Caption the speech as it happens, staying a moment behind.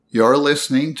You're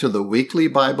listening to the weekly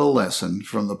Bible lesson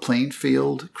from the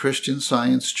Plainfield Christian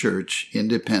Science Church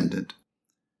Independent,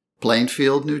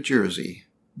 Plainfield, New Jersey,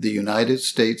 the United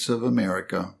States of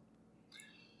America.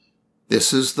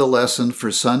 This is the lesson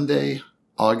for Sunday,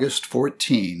 August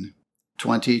 14,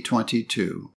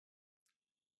 2022.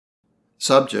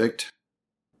 Subject: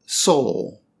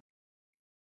 Soul.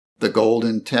 The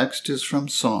golden text is from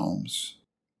Psalms.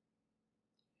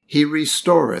 He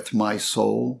restoreth my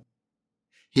soul.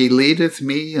 He leadeth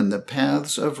me in the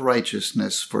paths of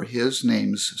righteousness for his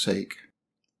name's sake.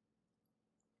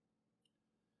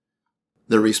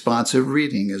 The responsive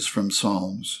reading is from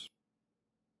Psalms.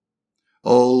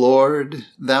 O Lord,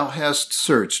 thou hast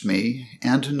searched me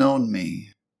and known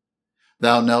me.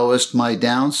 Thou knowest my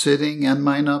downsitting and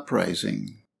mine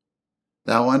uprising.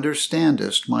 Thou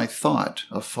understandest my thought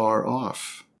afar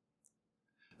off.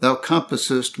 Thou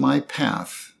compassest my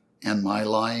path and my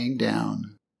lying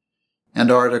down, and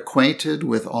art acquainted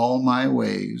with all my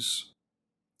ways.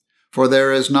 For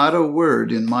there is not a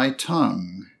word in my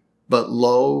tongue, but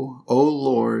lo, O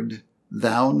Lord,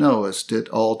 thou knowest it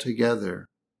altogether.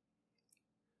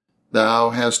 Thou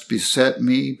hast beset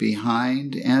me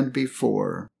behind and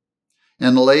before,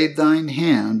 and laid thine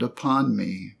hand upon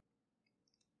me.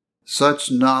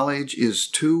 Such knowledge is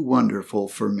too wonderful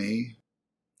for me.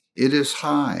 It is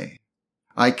high.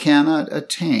 I cannot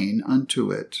attain unto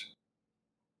it.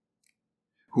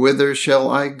 Whither shall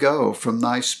I go from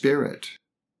thy spirit?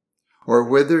 Or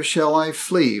whither shall I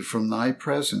flee from thy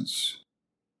presence?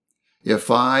 If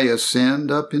I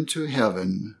ascend up into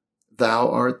heaven, thou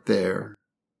art there.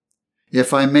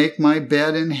 If I make my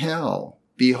bed in hell,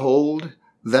 behold,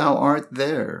 thou art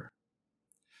there.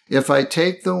 If I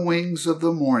take the wings of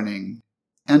the morning,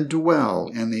 and dwell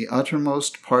in the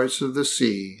uttermost parts of the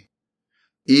sea,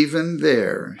 even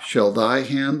there shall thy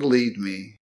hand lead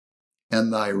me,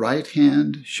 and thy right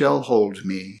hand shall hold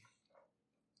me.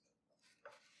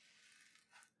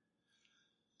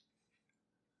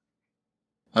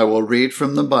 I will read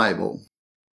from the Bible.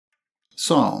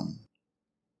 Psalm.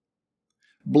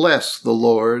 Bless the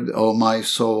Lord, O my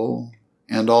soul,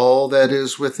 and all that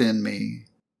is within me.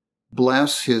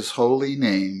 Bless his holy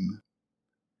name.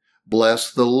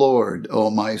 Bless the Lord, O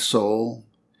my soul,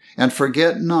 and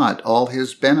forget not all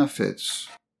his benefits,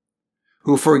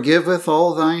 who forgiveth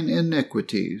all thine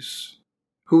iniquities,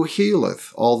 who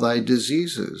healeth all thy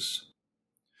diseases,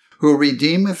 who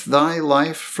redeemeth thy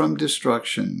life from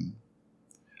destruction,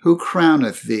 who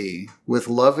crowneth thee with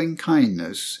loving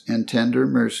kindness and tender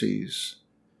mercies,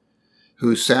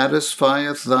 who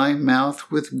satisfieth thy mouth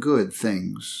with good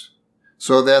things,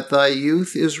 so that thy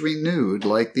youth is renewed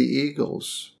like the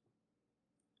eagles.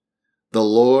 The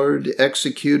Lord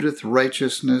executeth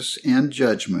righteousness and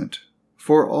judgment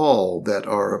for all that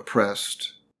are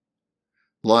oppressed.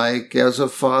 Like as a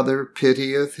father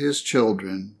pitieth his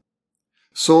children,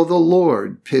 so the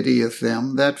Lord pitieth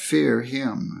them that fear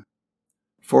him,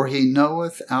 for he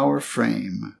knoweth our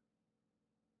frame.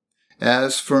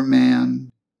 As for man,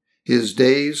 his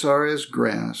days are as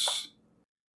grass.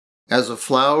 As a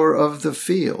flower of the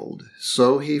field,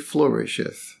 so he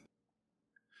flourisheth.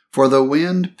 For the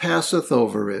wind passeth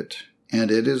over it,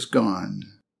 and it is gone,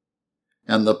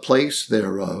 and the place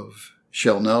thereof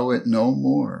shall know it no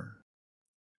more.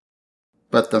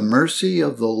 But the mercy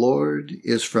of the Lord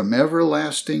is from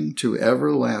everlasting to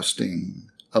everlasting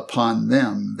upon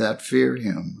them that fear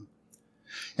him,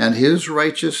 and his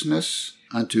righteousness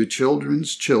unto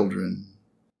children's children,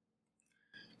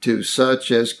 to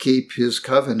such as keep his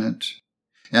covenant,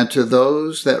 and to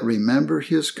those that remember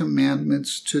his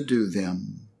commandments to do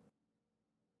them.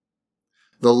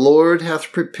 The Lord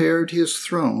hath prepared his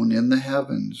throne in the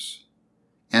heavens,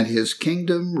 and his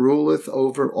kingdom ruleth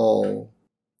over all.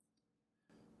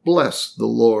 Bless the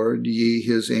Lord, ye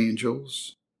his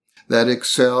angels, that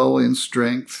excel in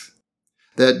strength,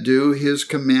 that do his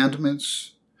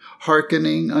commandments,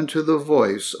 hearkening unto the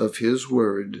voice of his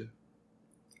word.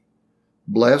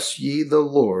 Bless ye the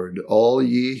Lord, all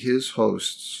ye his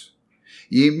hosts,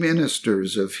 ye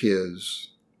ministers of his,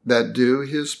 that do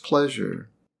his pleasure.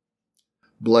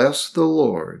 Bless the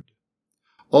Lord,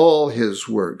 all his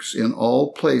works in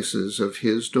all places of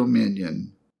his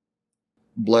dominion.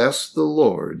 Bless the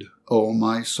Lord, O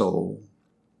my soul.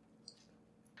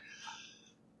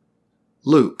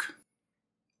 Luke.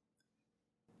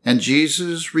 And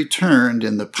Jesus returned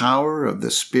in the power of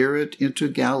the Spirit into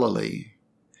Galilee,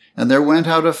 and there went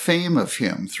out a fame of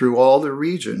him through all the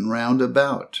region round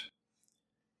about.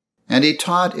 And he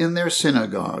taught in their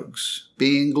synagogues,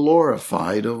 being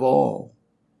glorified of all.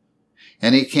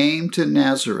 And he came to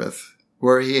Nazareth,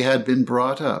 where he had been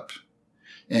brought up,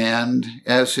 and,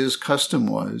 as his custom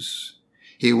was,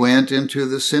 he went into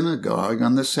the synagogue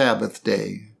on the Sabbath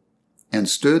day, and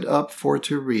stood up for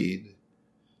to read.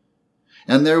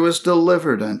 And there was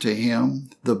delivered unto him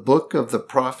the book of the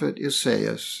prophet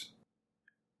Esaias.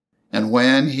 And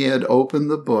when he had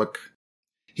opened the book,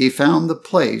 he found the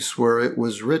place where it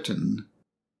was written,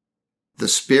 The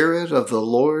Spirit of the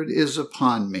Lord is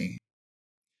upon me,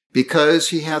 because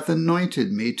he hath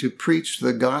anointed me to preach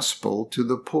the gospel to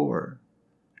the poor.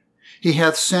 He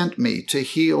hath sent me to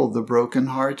heal the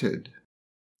brokenhearted,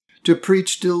 to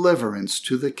preach deliverance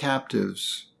to the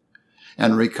captives,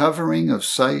 and recovering of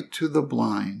sight to the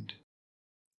blind,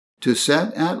 to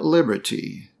set at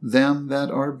liberty them that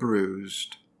are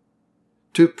bruised,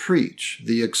 to preach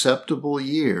the acceptable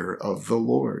year of the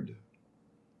Lord.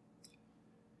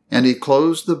 And he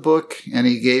closed the book, and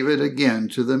he gave it again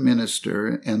to the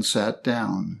minister, and sat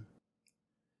down.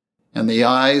 And the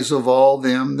eyes of all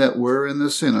them that were in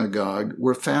the synagogue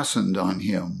were fastened on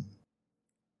him.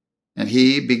 And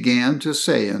he began to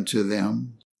say unto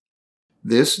them,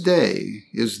 This day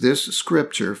is this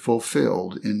scripture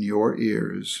fulfilled in your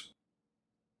ears.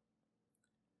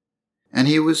 And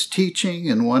he was teaching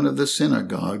in one of the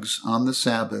synagogues on the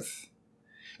Sabbath.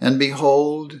 And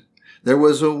behold, there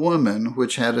was a woman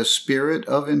which had a spirit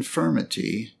of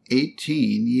infirmity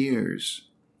 18 years,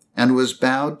 and was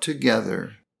bowed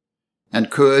together, and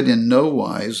could in no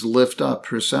wise lift up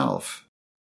herself.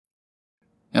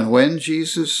 And when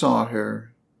Jesus saw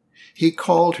her, he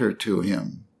called her to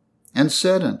him, and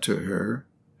said unto her,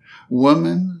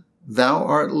 Woman, thou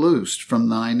art loosed from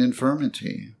thine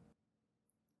infirmity.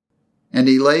 And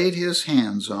he laid his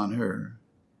hands on her,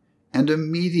 and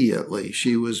immediately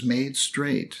she was made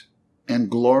straight, and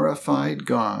glorified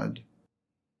God.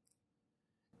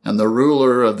 And the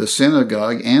ruler of the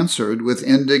synagogue answered with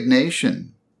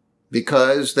indignation,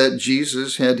 because that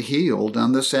Jesus had healed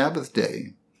on the Sabbath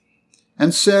day,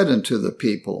 and said unto the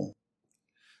people,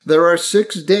 There are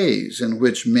 6 days in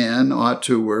which men ought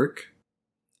to work.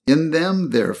 In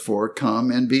them therefore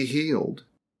come and be healed,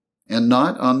 and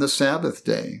not on the Sabbath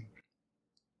day.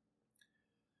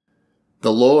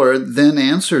 The Lord then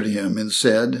answered him and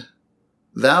said,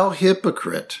 Thou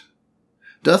hypocrite,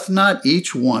 doth not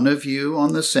each one of you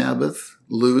on the Sabbath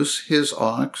loose his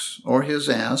ox or his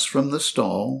ass from the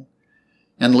stall,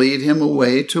 and lead him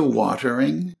away to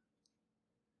watering?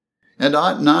 And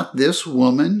ought not this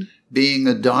woman, being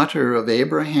a daughter of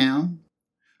Abraham,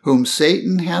 whom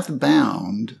Satan hath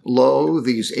bound, lo,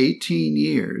 these 18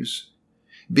 years,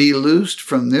 be loosed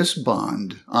from this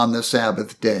bond on the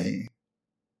Sabbath day?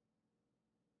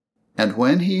 And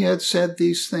when he had said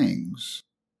these things,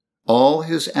 all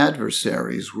his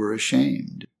adversaries were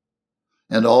ashamed,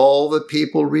 and all the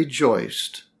people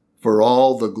rejoiced for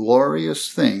all the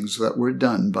glorious things that were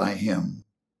done by him.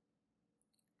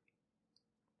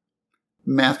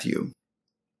 Matthew.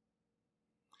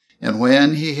 And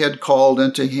when he had called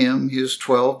unto him his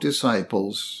 12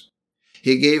 disciples,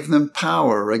 he gave them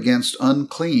power against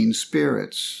unclean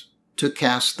spirits, to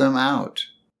cast them out,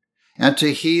 and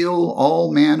to heal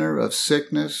all manner of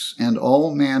sickness and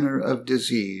all manner of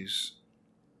disease.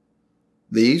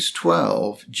 These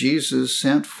 12 Jesus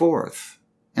sent forth,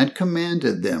 and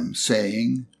commanded them,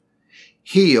 saying,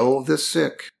 Heal the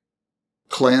sick,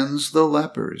 cleanse the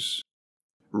lepers,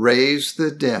 raise the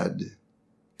dead,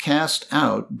 cast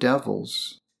out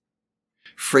devils.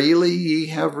 Freely ye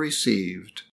have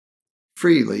received,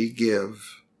 freely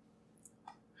give.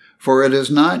 For it is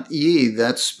not ye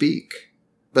that speak,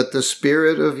 but the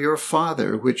Spirit of your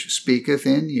Father which speaketh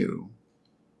in you.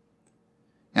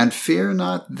 And fear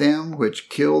not them which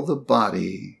kill the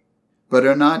body, but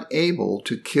are not able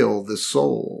to kill the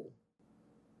soul.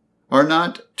 Are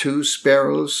not 2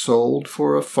 sparrows sold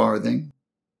for a farthing?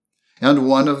 And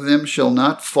one of them shall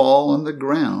not fall on the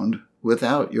ground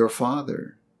without your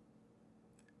Father.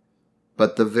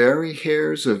 But the very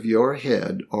hairs of your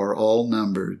head are all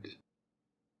numbered.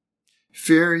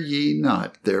 Fear ye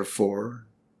not, therefore.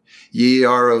 Ye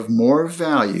are of more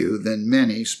value than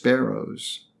many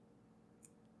sparrows.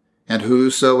 And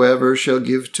whosoever shall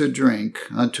give to drink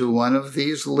unto one of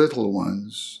these little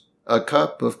ones a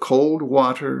cup of cold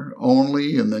water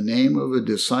only in the name of a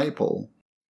disciple,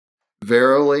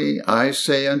 verily I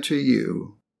say unto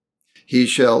you, he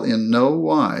shall in no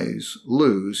wise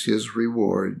lose his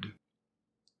reward.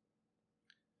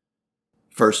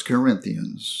 1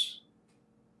 Corinthians.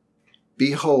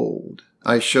 Behold,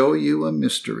 I show you a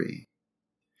mystery.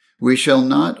 We shall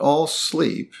not all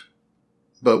sleep,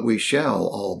 but we shall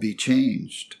all be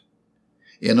changed.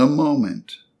 In a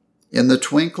moment, in the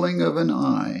twinkling of an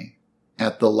eye,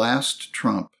 at the last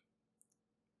trump.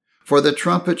 For the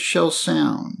trumpet shall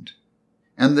sound,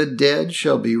 and the dead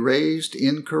shall be raised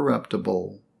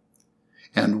incorruptible,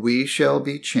 and we shall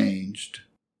be changed.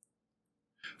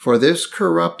 For this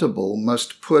corruptible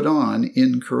must put on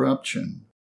incorruption,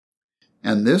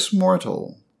 and this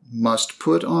mortal must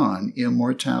put on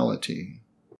immortality.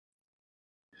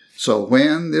 So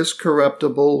when this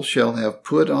corruptible shall have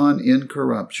put on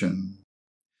incorruption,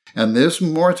 and this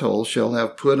mortal shall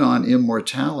have put on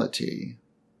immortality,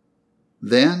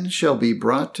 then shall be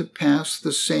brought to pass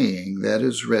the saying that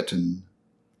is written,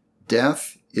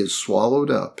 Death is swallowed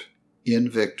up in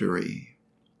victory.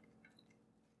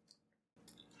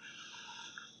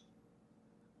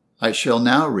 I shall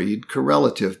now read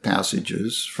correlative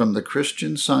passages from the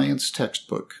Christian Science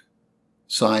textbook,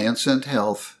 Science and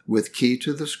Health with Key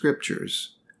to the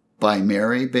Scriptures, by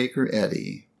Mary Baker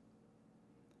Eddy.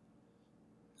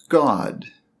 God,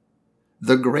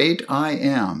 the great I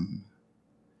Am,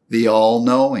 the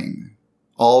all-knowing,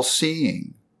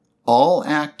 all-seeing,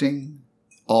 all-acting,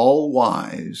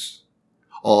 all-wise,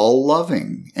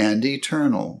 all-loving and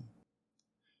eternal,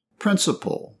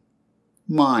 principle,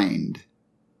 mind,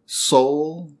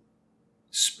 soul,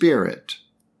 spirit,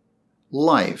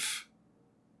 life,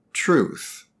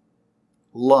 truth,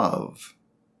 love,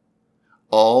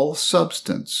 all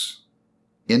substance,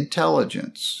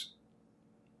 intelligence.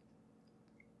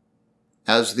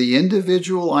 As the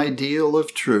individual ideal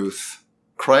of truth,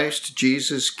 Christ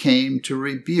Jesus came to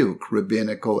rebuke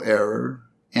rabbinical error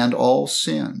and all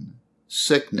sin,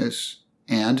 sickness,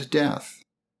 and death,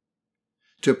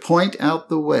 to point out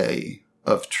the way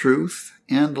of truth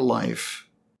and life.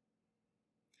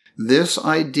 This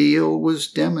ideal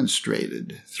was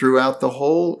demonstrated throughout the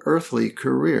whole earthly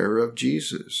career of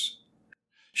Jesus,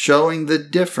 showing the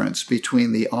difference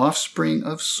between the offspring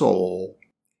of soul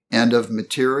and of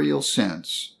material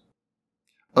sense,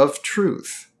 of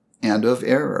truth and of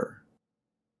error.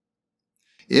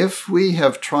 If we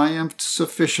have triumphed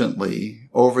sufficiently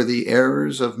over the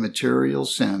errors of material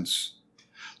sense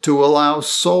to allow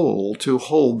soul to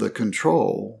hold the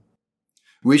control,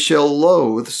 we shall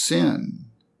loathe sin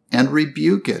and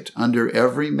rebuke it under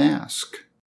every mask.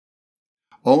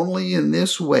 Only in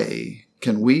this way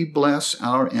can we bless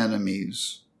our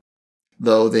enemies,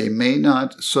 though they may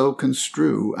not so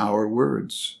construe our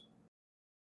words.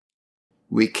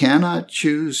 We cannot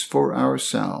choose for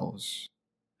ourselves,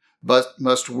 but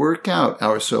must work out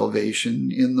our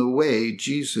salvation in the way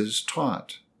Jesus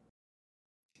taught.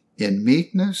 In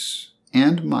meekness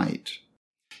and might,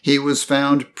 he was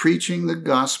found preaching the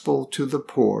gospel to the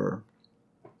poor.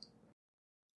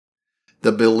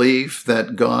 The belief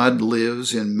that God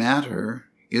lives in matter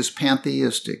is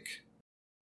pantheistic.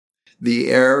 The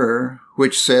error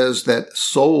which says that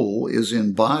soul is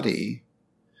in body,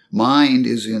 mind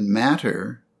is in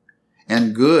matter,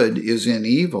 and good is in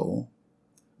evil,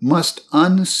 must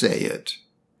unsay it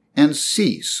and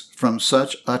cease from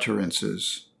such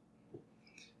utterances.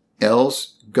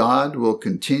 Else God will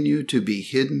continue to be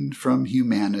hidden from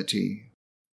humanity,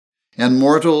 and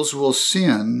mortals will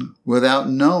sin without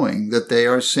knowing that they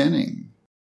are sinning,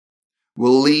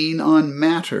 will lean on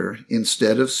matter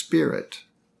instead of spirit,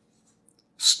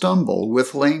 stumble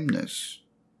with lameness,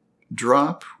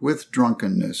 drop with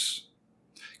drunkenness,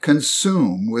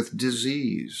 consume with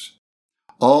disease,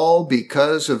 all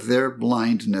because of their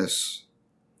blindness,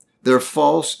 their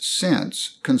false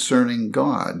sense concerning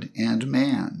God and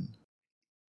man.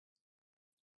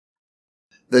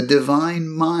 The divine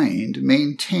mind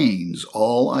maintains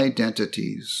all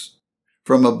identities,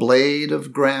 from a blade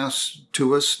of grass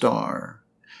to a star,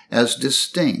 as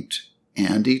distinct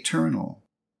and eternal.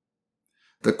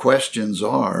 The questions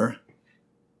are,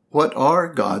 what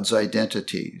are God's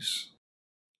identities?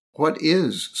 What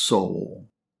is soul?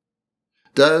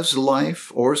 Does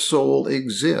life or soul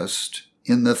exist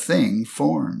in the thing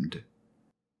formed?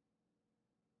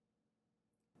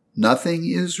 Nothing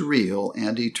is real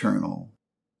and eternal.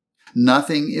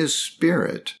 Nothing is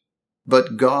spirit,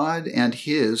 but God and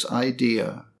his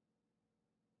idea.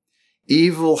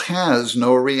 Evil has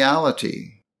no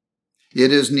reality.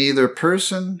 It is neither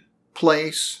person,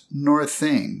 place, nor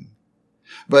thing,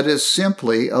 but is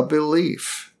simply a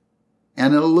belief,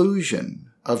 an illusion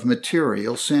of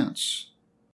material sense.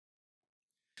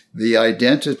 The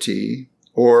identity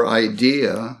or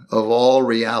idea of all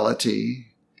reality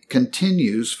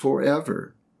continues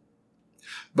forever.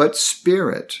 But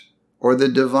spirit, or the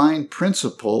divine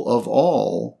principle of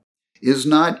all, is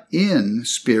not in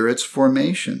spirit's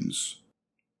formations.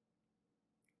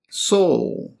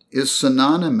 Soul is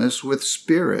synonymous with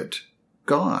spirit,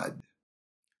 God,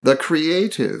 the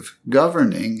creative,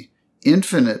 governing,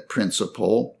 infinite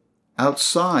principle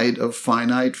outside of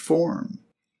finite form,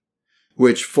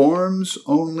 which forms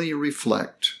only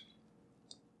reflect.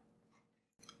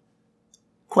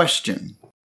 Question: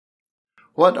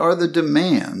 What are the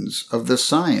demands of the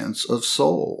science of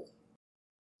soul?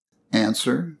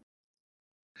 Answer: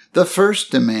 the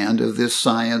first demand of this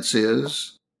science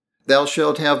is, "Thou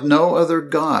shalt have no other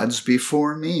gods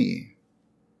before me."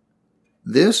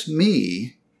 This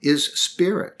me is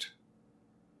spirit.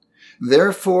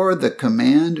 Therefore, the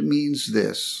command means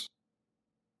this: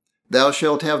 thou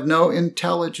shalt have no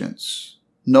intelligence,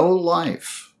 no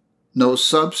life, no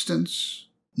substance,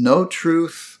 no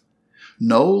truth,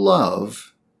 no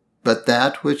love, but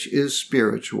that which is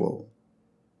spiritual.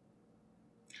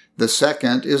 The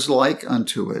second is like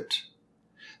unto it: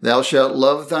 thou shalt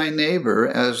love thy neighbor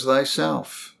as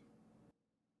thyself.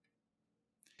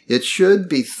 It should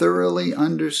be thoroughly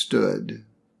understood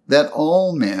that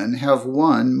all men have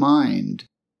one mind,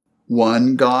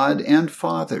 one God and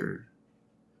Father,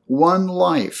 one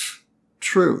life,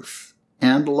 truth,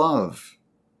 and love.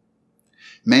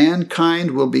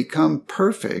 Mankind will become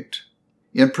perfect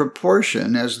in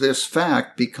proportion as this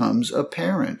fact becomes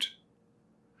apparent.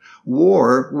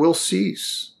 War will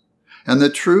cease, and the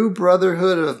true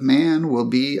brotherhood of man will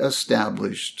be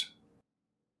established.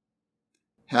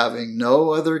 Having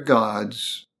no other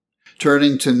gods,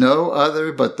 turning to no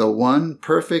other but the one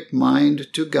perfect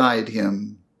mind to guide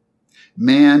him,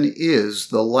 man is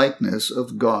the likeness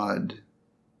of God,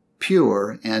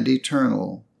 pure and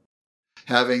eternal,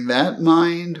 having that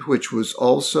mind which was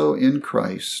also in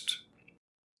Christ.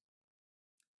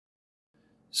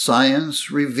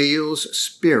 Science reveals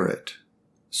spirit,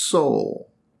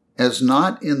 soul, as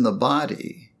not in the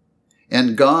body,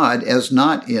 and God as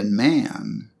not in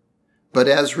man, but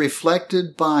as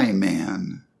reflected by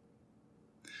man.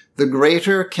 The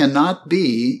greater cannot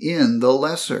be in the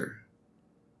lesser.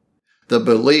 The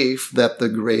belief that the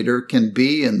greater can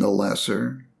be in the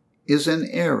lesser is an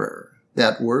error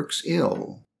that works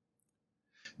ill.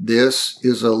 This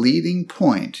is a leading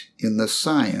point in the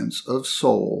science of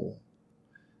soul.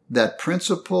 That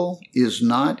principle is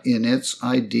not in its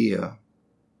idea.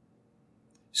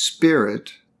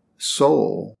 Spirit,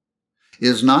 soul,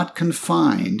 is not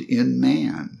confined in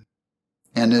man,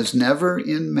 and is never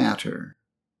in matter.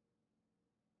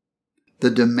 The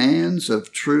demands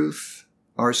of truth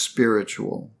are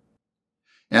spiritual,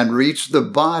 and reach the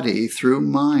body through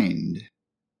mind.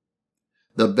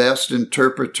 The best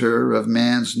interpreter of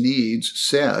man's needs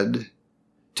said,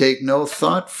 "Take no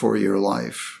thought for your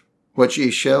life, what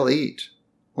ye shall eat,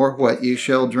 or what ye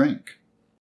shall drink."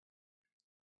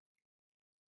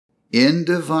 In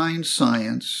divine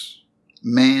science,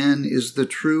 man is the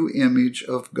true image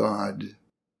of God.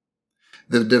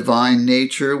 The divine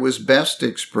nature was best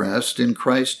expressed in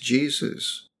Christ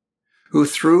Jesus, who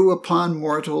threw upon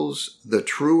mortals the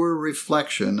truer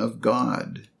reflection of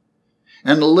God,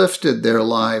 and lifted their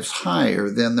lives higher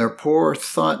than their poor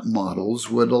thought models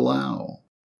would allow.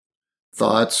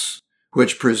 Thoughts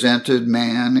which presented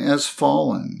man as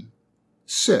fallen,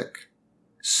 sick,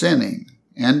 sinning,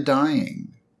 and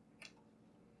dying.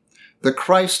 The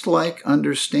Christ-like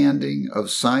understanding of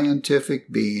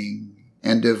scientific being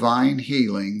and divine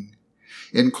healing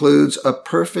includes a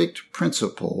perfect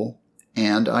principle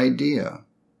and idea,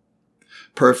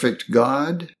 perfect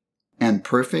God and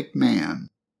perfect man,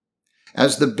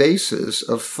 as the basis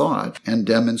of thought and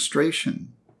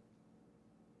demonstration.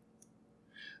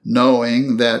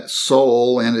 Knowing that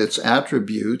soul and its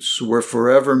attributes were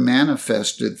forever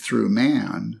manifested through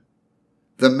man,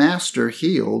 the Master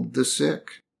healed the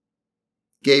sick,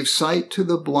 gave sight to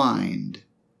the blind,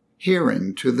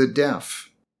 hearing to the deaf,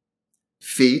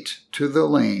 feet to the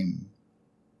lame,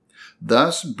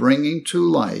 thus bringing to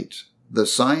light the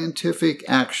scientific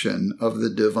action of the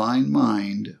divine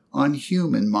mind on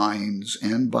human minds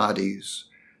and bodies,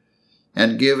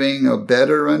 and giving a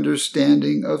better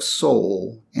understanding of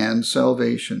soul and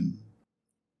salvation.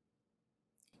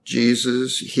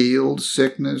 Jesus healed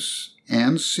sickness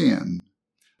and sin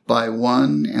by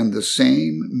one and the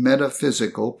same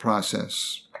metaphysical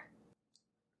process.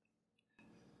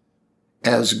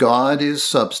 As God is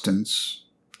substance,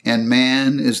 and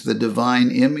man is the divine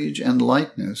image and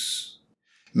likeness,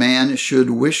 man should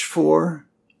wish for,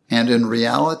 and in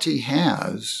reality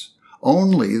has,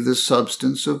 only the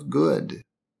substance of good,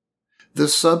 the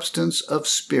substance of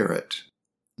spirit,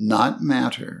 not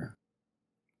matter.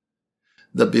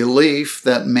 The belief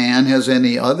that man has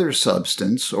any other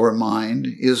substance or mind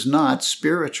is not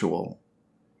spiritual,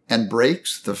 and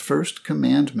breaks the first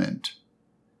commandment: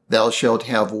 "Thou shalt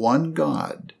have one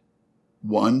God,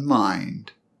 one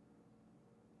mind."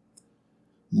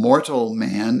 Mortal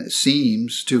man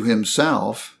seems to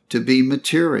himself to be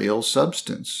material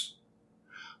substance,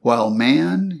 while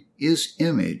man is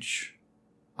image,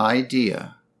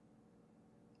 idea.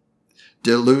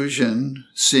 Delusion,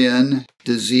 sin,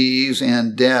 disease,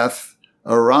 and death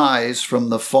arise from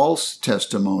the false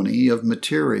testimony of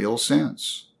material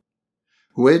sense,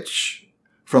 which,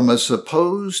 from a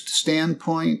supposed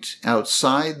standpoint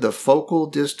outside the focal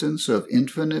distance of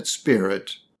infinite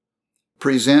spirit,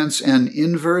 presents an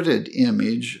inverted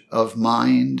image of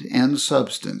mind and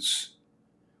substance,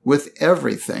 with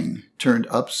everything turned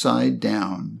upside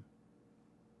down.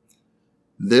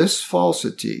 This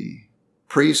falsity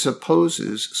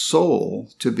presupposes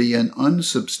soul to be an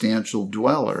unsubstantial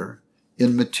dweller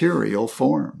in material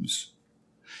forms,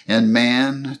 and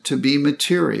man to be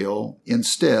material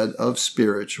instead of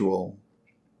spiritual.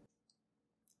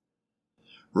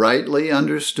 Rightly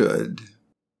understood,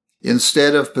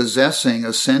 instead of possessing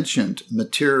a sentient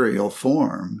material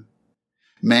form,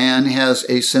 man has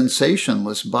a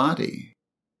sensationless body,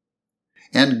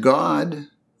 and God,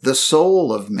 the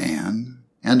soul of man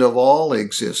and of all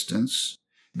existence,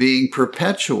 being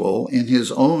perpetual in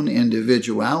his own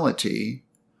individuality,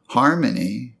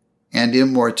 harmony, and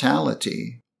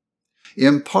immortality,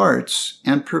 imparts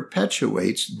and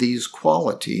perpetuates these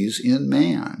qualities in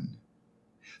man,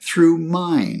 through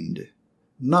mind,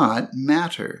 not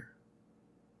matter.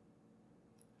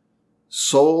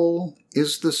 Soul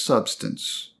is the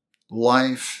substance,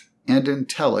 life, and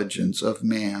intelligence of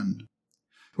man,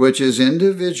 which is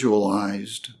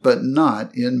individualized but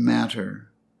not in matter.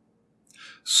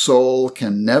 Soul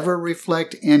can never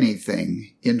reflect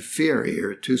anything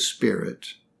inferior to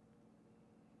spirit.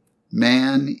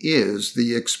 Man is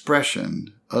the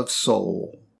expression of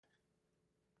soul.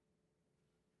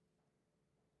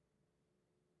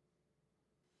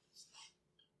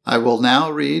 I will now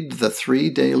read the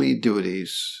 3 daily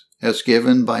duties as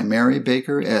given by Mary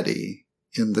Baker Eddy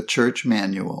in the Church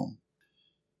Manual.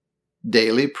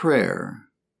 Daily Prayer.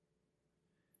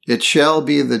 It shall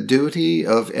be the duty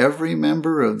of every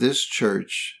member of this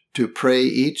church to pray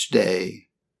each day,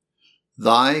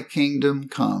 Thy kingdom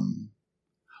come.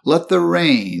 Let the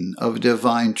reign of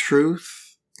divine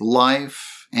truth,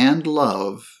 life, and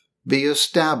love be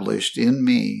established in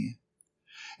me,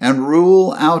 and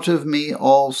rule out of me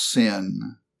all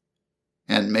sin.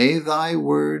 And may thy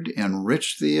word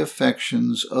enrich the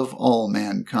affections of all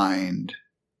mankind,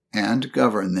 and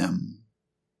govern them.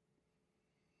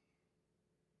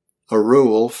 A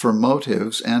rule for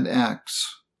motives and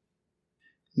acts.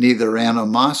 Neither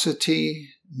animosity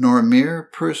nor mere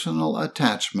personal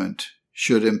attachment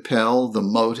should impel the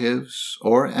motives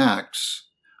or acts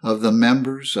of the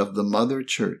members of the Mother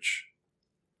Church.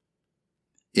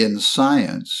 In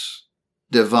science,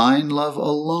 divine love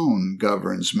alone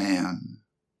governs man,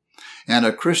 and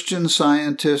a Christian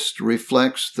scientist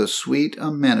reflects the sweet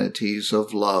amenities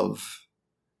of love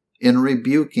in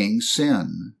rebuking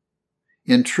sin,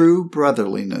 in true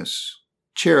brotherliness,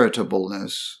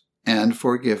 charitableness, and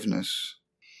forgiveness.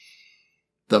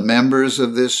 The members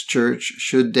of this church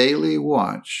should daily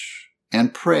watch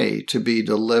and pray to be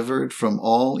delivered from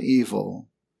all evil,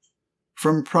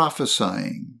 from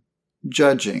prophesying,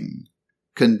 judging,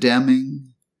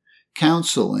 condemning,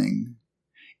 counseling,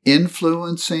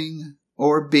 influencing,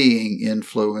 or being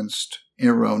influenced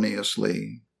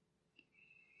erroneously.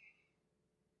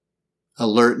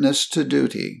 Alertness to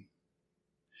duty.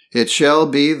 It shall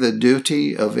be the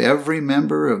duty of every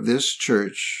member of this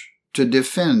church to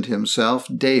defend himself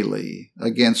daily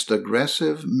against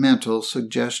aggressive mental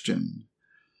suggestion,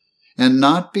 and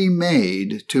not be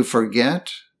made to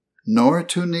forget nor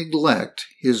to neglect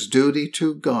his duty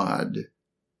to God,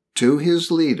 to his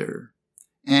leader,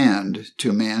 and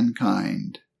to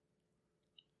mankind.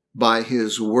 By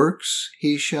his works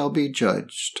he shall be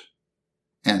judged,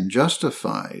 and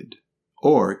justified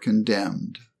or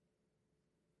condemned.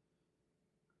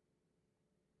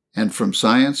 And from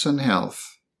Science and Health,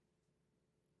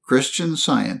 Christian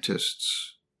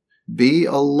scientists, be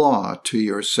a law to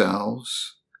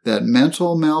yourselves that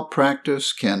mental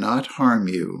malpractice cannot harm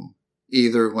you,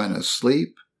 either when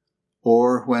asleep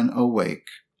or when awake.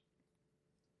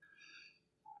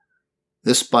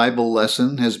 This Bible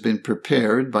lesson has been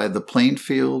prepared by the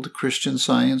Plainfield Christian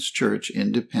Science Church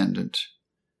Independent.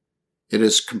 It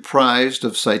is comprised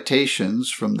of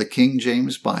citations from the King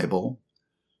James Bible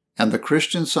and the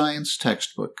Christian Science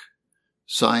textbook,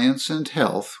 Science and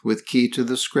Health with Key to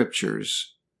the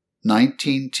Scriptures,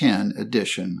 1910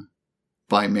 edition,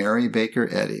 by Mary Baker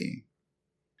Eddy.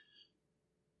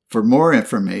 For more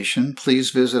information,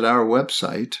 please visit our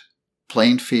website,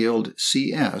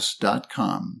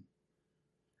 plainfieldcs.com.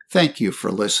 Thank you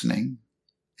for listening,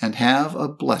 and have a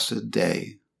blessed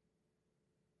day.